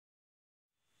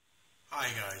Hi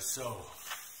guys, so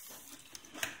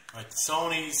right,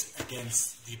 Sony's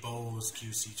against the Bose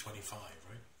QC25,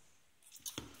 right?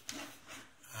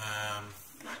 Alright.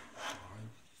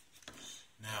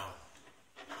 Now,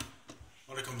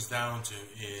 what it comes down to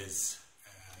is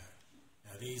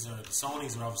now these are the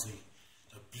Sony's are obviously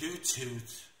the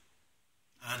Bluetooth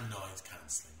and noise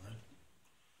cancelling, right?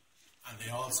 And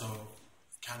they also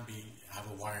can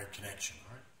have a wired connection,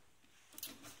 right?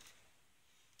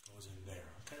 Goes in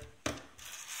there, okay?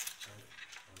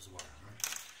 There's the wire, right?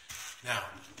 Now,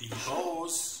 the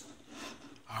Bose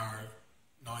are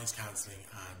noise cancelling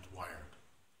and wired.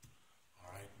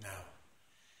 Alright, now,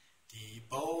 the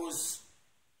Bose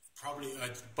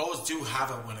Bose do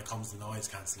have it when it comes to noise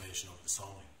cancellation over the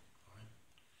Sony. Alright?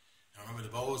 Now remember, the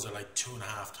Bose are like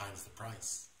 2.5 times the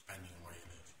price, depending on where you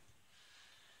live.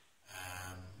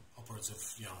 Upwards of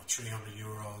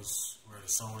 €300, where the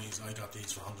Sony's, I got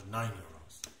these for €109.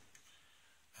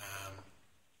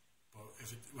 But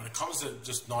when it comes to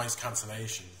just noise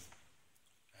cancellation,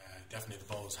 definitely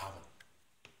the Bose have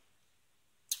it.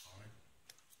 Alright,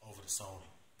 over the Sony.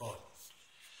 But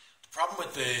the problem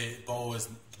with the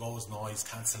Bose noise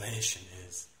cancellation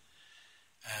is,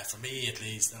 for me at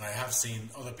least, and I have seen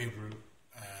other people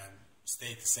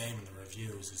state the same in the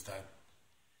reviews, is that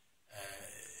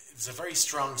it's a very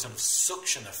strong sort of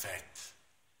suction effect,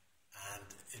 and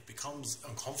it becomes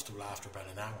uncomfortable after about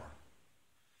an hour.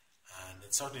 And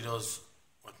it certainly does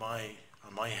with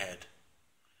on my head.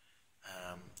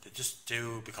 They just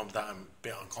do become that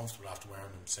bit uncomfortable after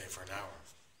wearing them, say, for an hour.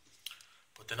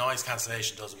 But the noise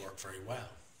cancellation does work very well.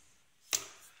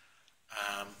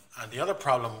 And the other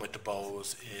problem with the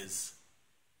Bose is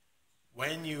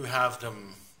when you have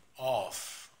them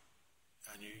off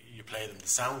and you play them, the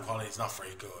sound quality is not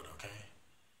very good, okay?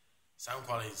 Sound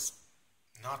quality is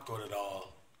not good at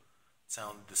all.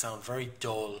 They sound very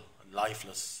dull and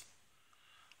lifeless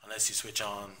unless you switch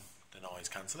on the noise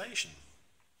cancellation,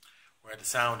 where the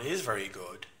sound is very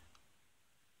good,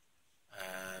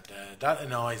 and that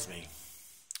annoys me.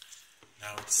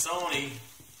 Now with Sony,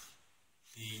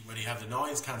 when you have the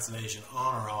noise cancellation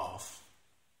on or off,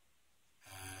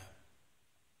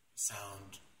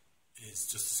 sound is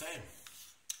just the same.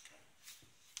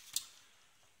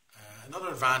 Another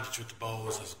advantage with the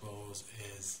Bose, I suppose,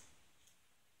 is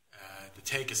to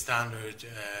take a standard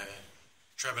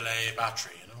AAA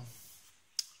battery,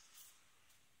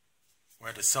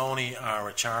 where the Sony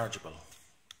are rechargeable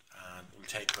and will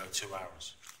take about 2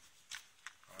 hours.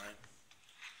 Alright?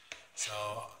 So,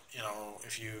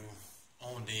 if you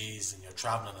own these and you're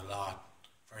traveling a lot,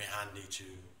 very handy to,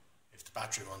 if the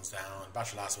battery runs down, the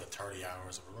battery lasts about 30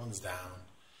 hours, if it runs down,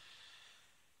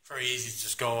 very easy to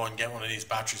just go and get one of these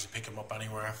batteries and pick them up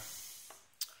anywhere.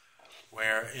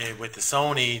 Where with the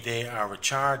Sony, they are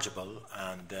rechargeable,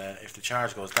 and if the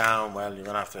charge goes down, well, you're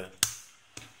going to have to,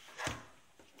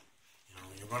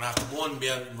 one, be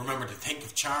able to remember to think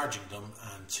of charging them,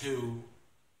 and two,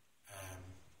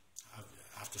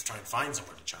 have to try and find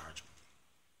somewhere to charge them.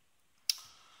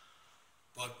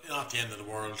 But not the end of the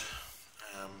world.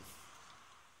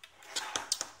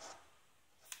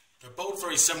 They're both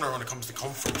very similar when it comes to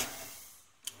comfort.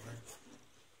 Right.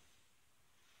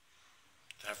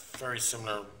 They have very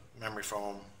similar memory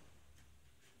foam,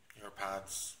 ear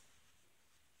pads.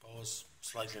 Bose,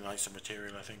 slightly nicer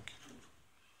material, I think.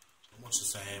 But much the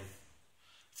same.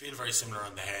 Feel very similar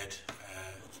on the head.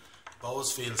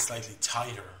 Bose feels slightly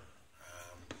tighter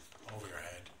over your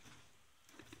head.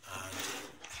 And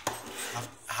I've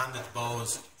handed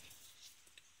Bose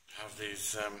have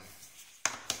these.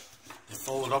 They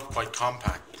fold up quite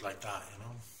compact like that,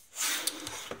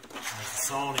 Whereas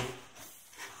the Sony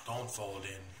don't fold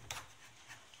in.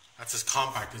 That's as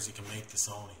compact as you can make the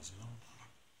Sonys,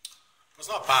 But it's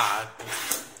not bad.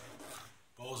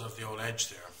 Bose have the old edge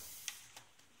there.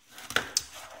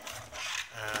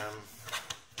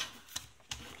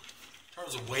 In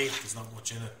terms of weight, there's not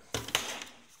much in it.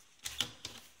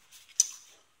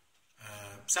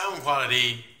 Sound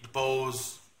quality, the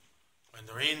Bose,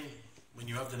 when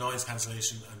you have the noise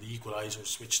cancellation and the equalizer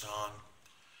switched on,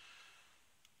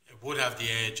 it would have the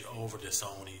edge over the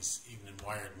Sonys, even in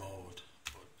wired mode.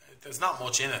 But there's not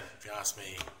much in it, if you ask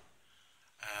me.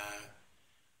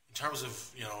 In terms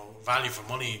of value for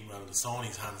money, well, the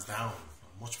Sonys hands down.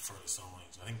 I much prefer the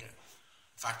Sonys. I think, in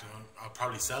fact, I'll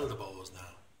probably sell the Bose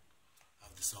now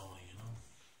of the Sony.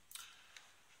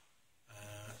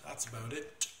 That's about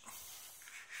it.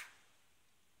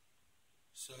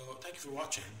 So thank you for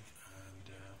watching.